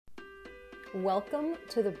Welcome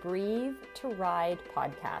to the Breathe to Ride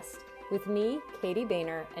podcast with me, Katie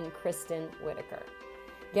Boehner, and Kristen Whitaker.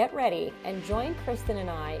 Get ready and join Kristen and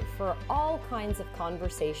I for all kinds of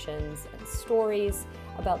conversations and stories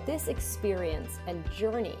about this experience and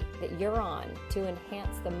journey that you're on to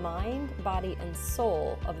enhance the mind, body, and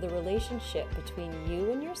soul of the relationship between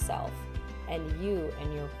you and yourself and you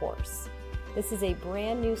and your horse. This is a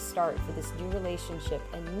brand new start for this new relationship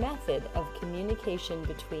and method of communication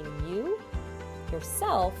between you,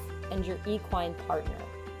 yourself, and your equine partner.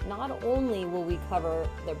 Not only will we cover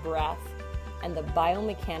the breath and the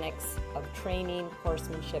biomechanics of training,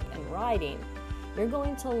 horsemanship, and riding, you're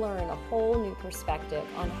going to learn a whole new perspective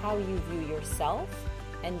on how you view yourself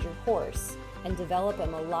and your horse and develop a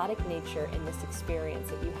melodic nature in this experience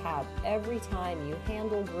that you have every time you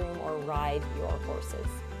handle, groom, or ride your horses.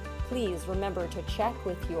 Please remember to check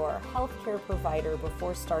with your healthcare provider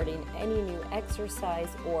before starting any new exercise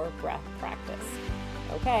or breath practice.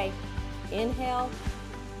 Okay, inhale,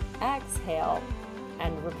 exhale,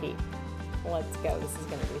 and repeat. Let's go. This is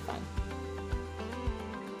going to be fun.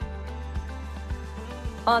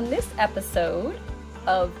 On this episode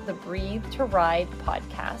of the Breathe to Ride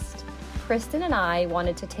podcast, Kristen and I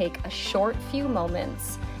wanted to take a short few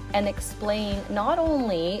moments and explain not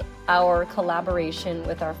only our collaboration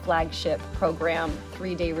with our flagship program,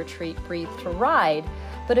 3-day retreat, Breathe to Ride,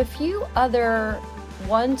 but a few other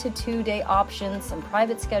 1 to 2 day options, some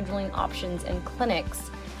private scheduling options and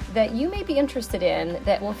clinics that you may be interested in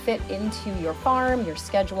that will fit into your farm, your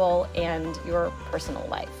schedule, and your personal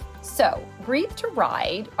life. So, Breathe to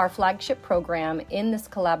Ride, our flagship program in this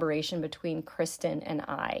collaboration between Kristen and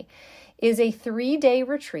I, is a 3-day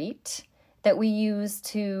retreat that we use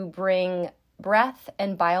to bring breath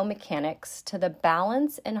and biomechanics to the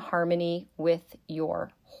balance and harmony with your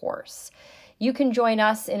horse. You can join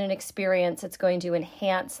us in an experience that's going to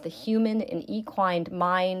enhance the human and equine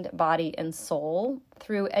mind, body, and soul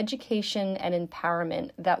through education and empowerment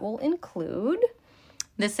that will include...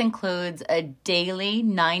 This includes a daily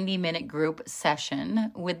 90-minute group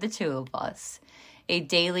session with the two of us, a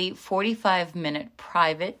daily 45-minute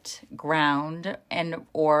private ground and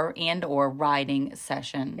or riding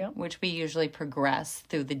session, which we usually progress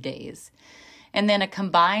through the days. And then a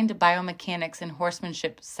combined biomechanics and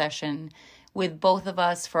horsemanship session with both of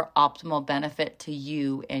us for optimal benefit to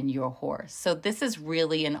you and your horse. So this is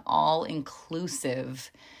really an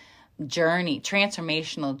all-inclusive journey,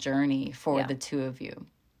 transformational journey for the two of you.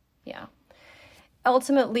 Yeah.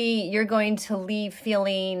 Ultimately, you're going to leave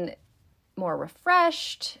feeling more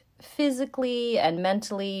refreshed, physically and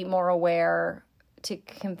mentally more aware,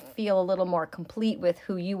 can feel a little more complete with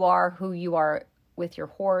who you are with your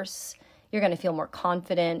horse. You're going to feel more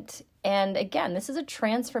confident. And again, this is a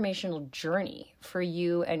transformational journey for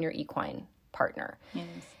you and your equine partner. Yes.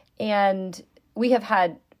 And we have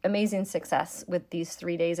had amazing success with these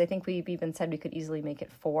 3 days. I think we've even said we could easily make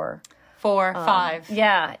it 4. 4, 5.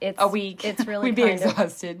 Yeah, it's a week. It's really we'd be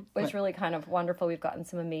exhausted. It's really kind of wonderful. We've gotten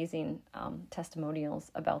some amazing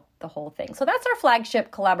testimonials about the whole thing. So that's our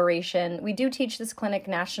flagship collaboration. We do teach this clinic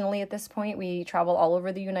nationally at this point. We travel all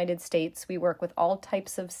over the United States. We work with all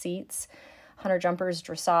types of seats, hunter jumpers,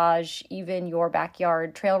 dressage, even your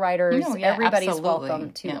backyard trail riders. Everybody's absolutely.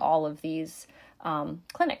 Welcome to all of these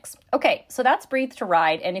clinics. Okay, so that's Breathe to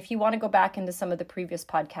Ride. And if you want to go back into some of the previous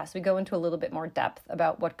podcasts, we go into a little bit more depth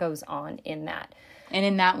about what goes on in that. And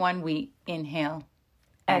in that one, we inhale,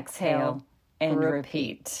 exhale, and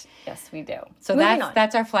repeat. Yes, we do. So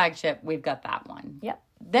that's our flagship. We've got that one. Yep.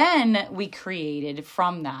 Then we created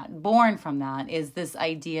born from that, is this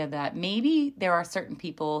idea that maybe there are certain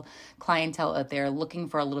people, clientele out there looking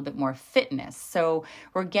for a little bit more fitness. So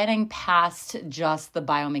we're getting past just the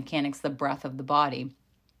biomechanics, the breath of the body.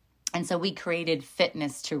 And so we created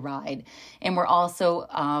Fitness to Ride. And we're also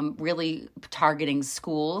really targeting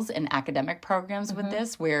schools and academic programs with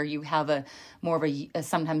this, where you have a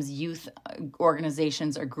sometimes youth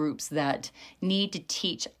organizations or groups that need to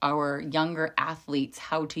teach our younger athletes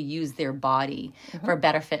how to use their body for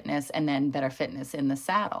better fitness and then better fitness in the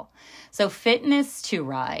saddle. So Fitness to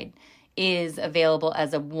Ride is available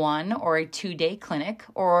as a 1 or a 2-day clinic,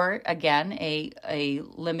 or again, a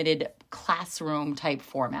limited classroom type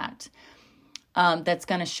format that's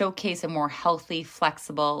going to showcase a more healthy,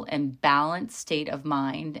 flexible, and balanced state of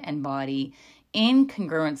mind and body in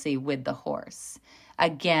congruency with the horse.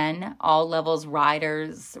 Again, all levels of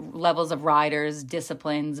riders,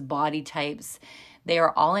 disciplines, body types, they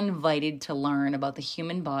are all invited to learn about the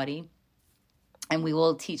human body. And we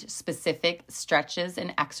will teach specific stretches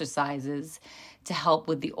and exercises to help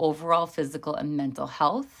with the overall physical and mental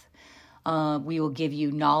health. We will give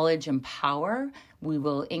you knowledge and power We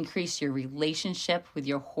will increase your relationship with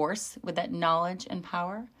your horse with that knowledge and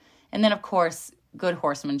power. And then, of course, good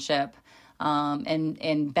horsemanship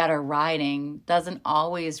and better riding doesn't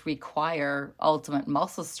always require ultimate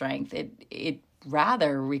muscle strength. It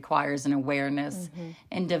rather requires an awareness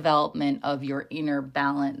and development of your inner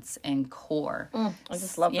balance and core. I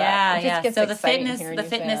just love that. Yeah. So the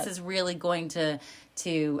fitness is really going to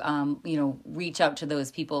reach out to those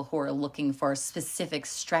people who are looking for specific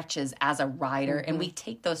stretches as a rider. And we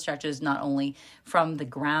take those stretches not only from the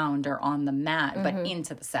ground or on the mat, but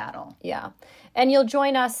into the saddle. Yeah. And you'll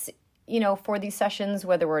join us, for these sessions,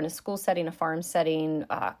 whether we're in a school setting, a farm setting,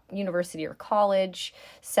 university or college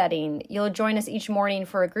setting. You'll join us each morning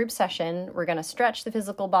for a group session. We're going to stretch the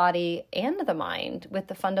physical body and the mind with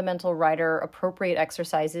the fundamental rider appropriate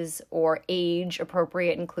exercises or age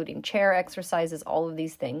appropriate, including chair exercises, all of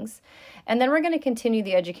these things. And then we're going to continue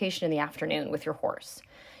the education in the afternoon with your horse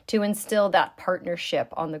to instill that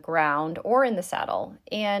partnership on the ground or in the saddle.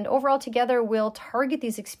 And overall, together, we'll target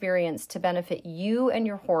these experiences to benefit you and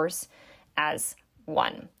your horse as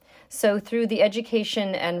one. So through the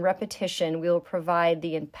education and repetition, we'll provide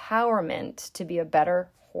the empowerment to be a better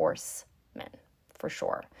horseman, for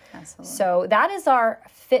sure. Absolutely. So that is our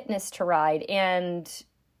fitness to ride, and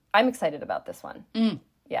I'm excited about this one.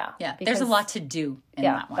 Yeah. There's a lot to do in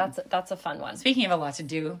that one. That's a fun one. Speaking of a lot to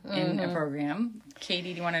do in a program,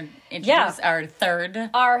 Katie, do you want to introduce our third?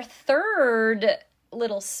 Our third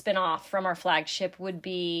little spin-off from our flagship would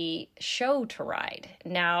be Show to Ride.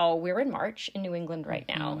 Now, we're in March in New England right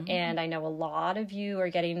now, and I know a lot of you are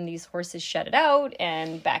getting these horses shedded out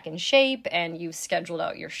and back in shape, and you've scheduled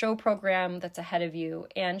out your show program that's ahead of you.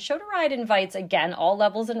 And Show to Ride invites, again, all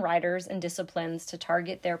levels and riders and disciplines to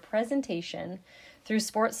target their presentation through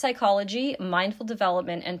sports psychology, mindful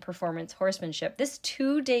development, and performance horsemanship. This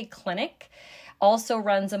 2-day clinic also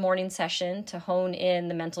runs a morning session to hone in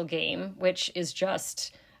the mental game, which is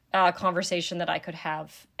just a conversation that I could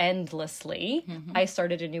have endlessly. I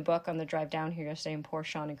started a new book on the drive down here yesterday, and poor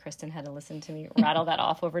Sean and Kristen had to listen to me rattle that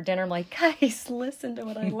off over dinner. I'm like, guys, listen to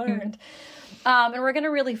what I learned. And we're going to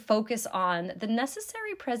really focus on the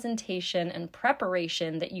necessary presentation and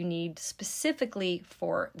preparation that you need specifically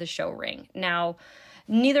for the show ring. Now,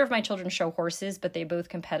 neither of my children show horses, but they both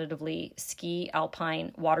competitively ski,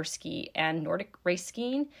 alpine, water ski, and Nordic race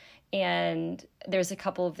skiing. And there's a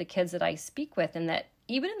couple of the kids that I speak with, and that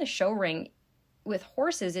even in the show ring with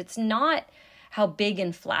horses, it's not how big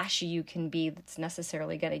and flashy you can be that's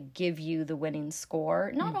necessarily going to give you the winning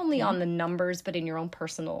score, not only on the numbers, but in your own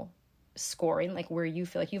personal scoring, like where you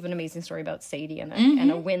feel like you have an amazing story about Sadie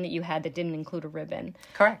and a win that you had that didn't include a ribbon.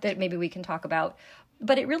 Correct. That maybe we can talk about.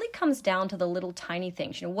 But it really comes down to the little tiny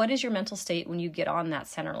things. What is your mental state when you get on that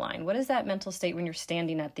center line? What is that mental state when you're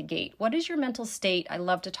standing at the gate? What is your mental state? I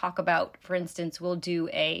love to talk about, for instance, we'll do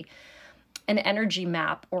an energy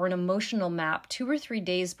map or an emotional map 2 or 3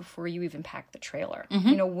 days before you even pack the trailer.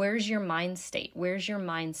 Where's your mind state? Where's your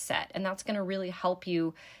mindset? And that's going to really help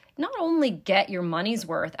you not only get your money's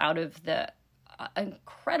worth out of the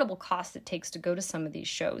incredible cost it takes to go to some of these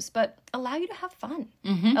shows, but allow you to have fun,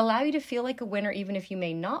 allow you to feel like a winner, even if you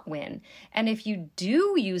may not win. And if you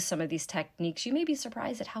do use some of these techniques, you may be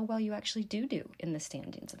surprised at how well you actually do in the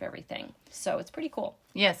standings of everything. So it's pretty cool.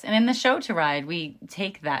 Yes. And in the Show to Ride, we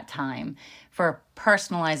take that time for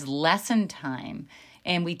personalized lesson time,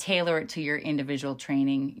 and we tailor it to your individual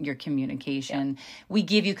training, your communication. We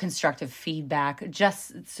give you constructive feedback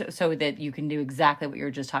just so that you can do exactly what you were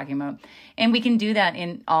just talking about. And we can do that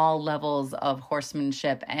in all levels of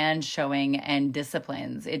horsemanship and showing and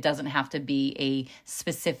disciplines. It doesn't have to be a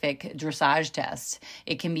specific dressage test.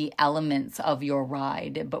 It can be elements of your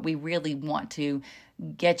ride, but we really want to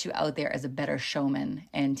get you out there as a better showman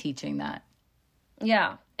and teaching that.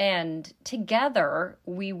 Yeah. And together,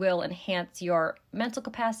 we will enhance your mental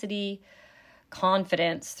capacity,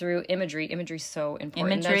 confidence through imagery. Imagery is so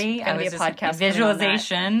important. Imagery, there's going to be a podcast.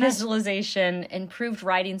 Visualization, improved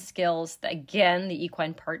writing skills. Again, the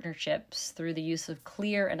equine partnerships through the use of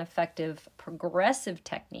clear and effective progressive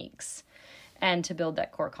techniques, and to build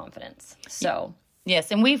that core confidence. So.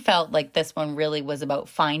 Yes, and we felt like this one really was about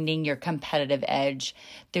finding your competitive edge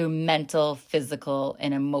through mental, physical,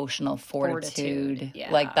 and emotional fortitude.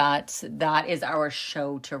 Yeah. Like that is our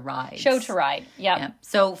Show to Ride. Show to Ride, yeah.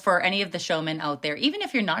 So for any of the showmen out there, even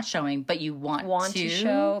if you're not showing, but you want to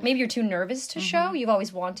show, maybe you're too nervous to show, you've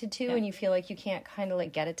always wanted to, and you feel like you can't kind of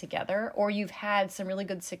like get it together, or you've had some really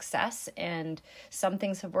good success and some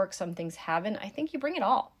things have worked, some things haven't. I think you bring it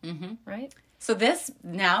all, right? So this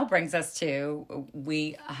now brings us to,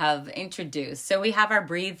 we have introduced, so we have our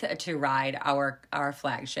Breathe to Ride, our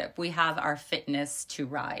flagship. We have our Fitness to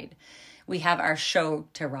Ride. we have our show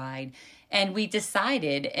to ride. And we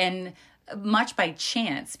decided, and much by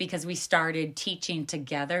chance, because we started teaching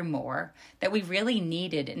together more, that we really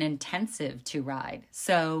needed an intensive to ride.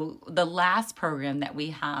 So the last program that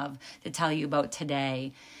we have to tell you about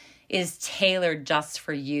today is tailored just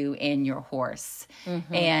for you and your horse.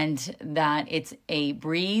 And that it's a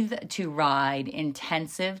Breathe to Ride,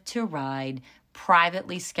 intensive to ride,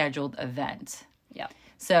 privately scheduled event. Yeah.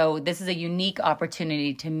 So this is a unique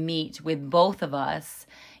opportunity to meet with both of us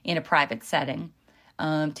in a private setting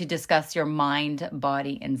to discuss your mind,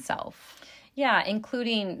 body, and self. Yeah,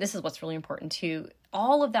 including, this is what's really important too,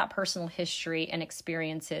 all of that personal history and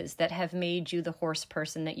experiences that have made you the horse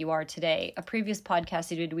person that you are today. A previous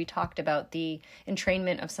podcast we talked about the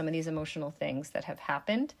entrainment of some of these emotional things that have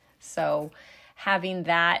happened. So having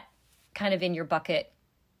that kind of in your bucket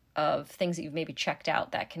of things that you've maybe checked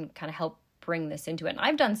out that can kind of help bring this into it. And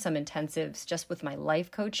I've done some intensives just with my life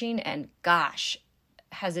coaching, and gosh,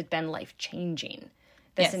 has it been life-changing,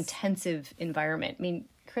 this intensive environment. I mean,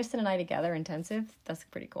 Kristen and I together, intensive, that's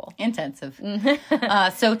pretty cool. Intensive.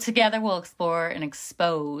 So together we'll explore and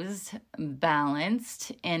expose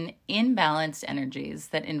balanced and imbalanced energies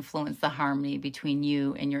that influence the harmony between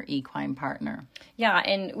you and your equine partner. Yeah,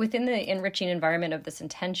 and within the enriching environment of this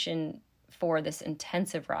intention for this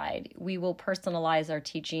intensive ride, we will personalize our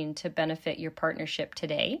teaching to benefit your partnership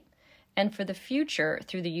today and for the future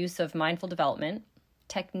through the use of mindful development,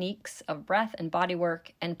 techniques of breath and body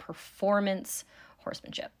work, and performance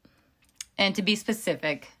horsemanship. And to be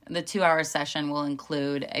specific, the 2-hour session will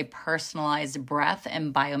include a personalized breath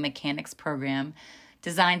and biomechanics program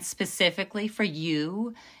designed specifically for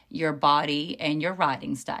you, your body, and your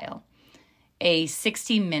riding style. A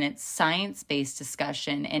 60-minute science-based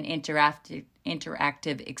discussion and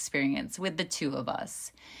interactive experience with the two of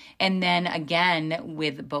us. And then again,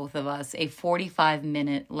 with both of us, a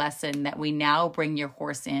 45-minute lesson that we now bring your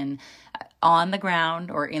horse in on the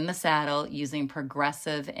ground or in the saddle using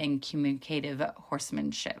progressive and communicative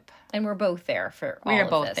horsemanship. And we're both there for all of this. We are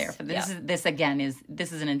both there for this. Yeah.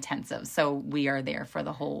 This is an intensive, so we are there for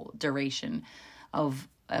the whole duration of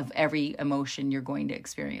every emotion you're going to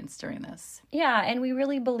experience during this. Yeah, and we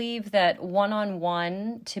really believe that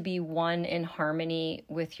one-on-one, to be one in harmony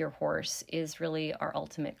with your horse, is really our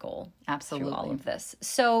ultimate goal. Absolutely. Through all of this.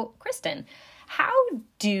 So, Kristen, how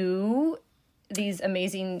do these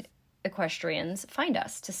amazing equestrians find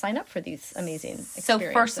us to sign up for these amazing experiences? So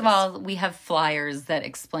first of all, we have flyers that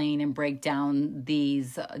explain and break down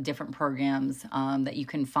these different programs that you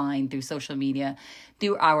can find through social media,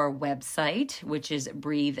 through our website, which is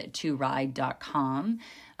breathe2ride.com.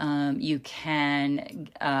 You can,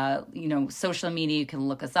 social media, you can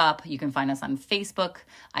look us up. You can find us on Facebook.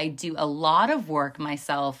 I do a lot of work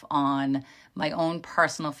myself on my own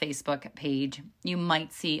personal Facebook page. You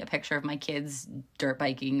might see a picture of my kids dirt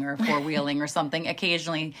biking or four-wheeling or something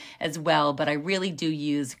occasionally as well, but I really do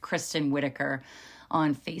use Kristen Whitaker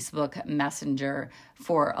on Facebook Messenger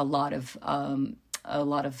for a lot of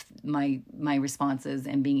my responses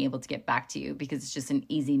and being able to get back to you, because it's just an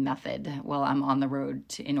easy method while I'm on the road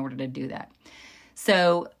in order to do that.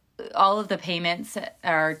 So all of the payments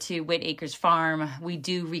are to Whit Acres Farm. We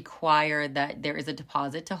do require that there is a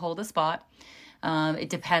deposit to hold a spot. It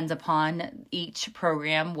depends upon each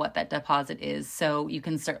program what that deposit is. So you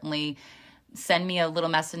can certainly send me a little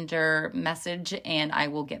messenger message and I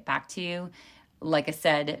will get back to you. Like I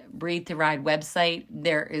said, Breathe to Ride website,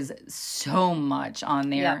 there is so much on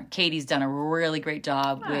there. Yeah. Katie's done a really great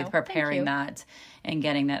job with preparing that and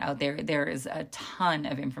getting that out there. There is a ton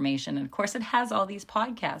of information. And of course, it has all these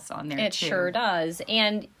podcasts on there too. It sure does.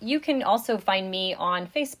 And you can also find me on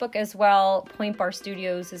Facebook as well. Point Bar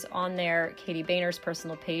Studios is on there. Katie Boehner's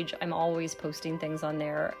personal page. I'm always posting things on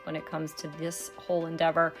there when it comes to this whole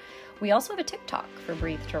endeavor. We also have a TikTok for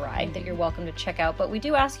Breathe to Ride that you're welcome to check out. But we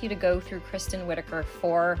do ask you to go through Kristen Whitaker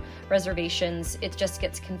for reservations. It just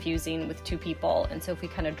gets confusing with two people. And so if we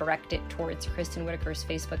kind of direct it towards Kristen Whitaker's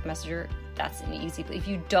Facebook Messenger, that's an easy. If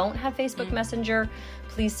you don't have Facebook Messenger,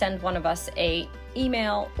 please send one of us a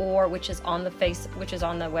email which is on the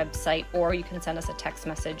website, or you can send us a text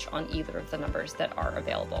message on either of the numbers that are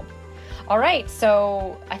available. All right,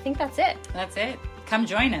 so I think that's it. That's it. Come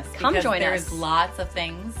join us. There's lots of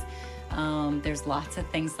things. There's lots of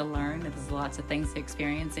things to learn. There's lots of things to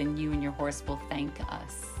experience, and you and your horse will thank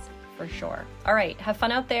us. For sure. All right, have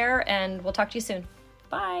fun out there, and we'll talk to you soon.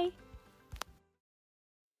 Bye.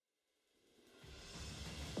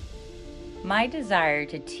 My desire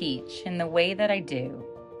to teach in the way that I do,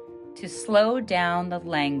 to slow down the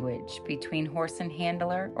language between horse and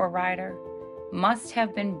handler or rider, must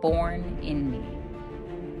have been born in me.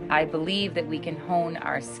 I believe that we can hone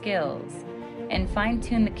our skills and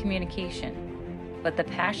fine-tune the communication. But the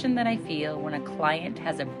passion that I feel when a client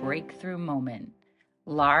has a breakthrough moment,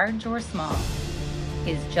 large or small,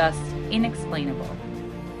 is just inexplainable.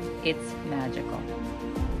 It's magical.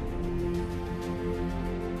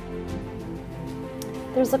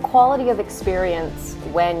 There's a quality of experience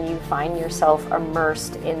when you find yourself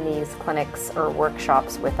immersed in these clinics or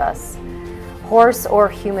workshops with us. Horse or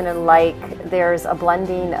human alike, there's a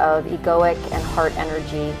blending of egoic and heart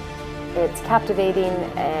energy. It's captivating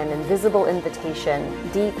an invisible invitation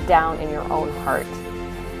deep down in your own heart.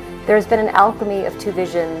 There's been an alchemy of two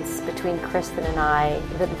visions between Kristen and I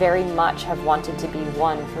that very much have wanted to be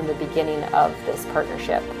one from the beginning of this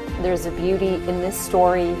partnership. There's a beauty in this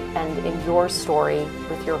story and in your story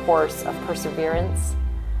with your horse of perseverance,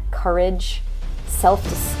 courage,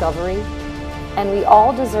 self-discovery, and we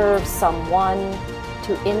all deserve someone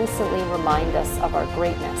to innocently remind us of our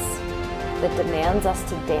greatness that demands us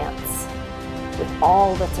to dance with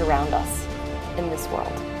all that's around us in this world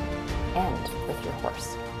and with your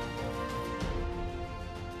horse.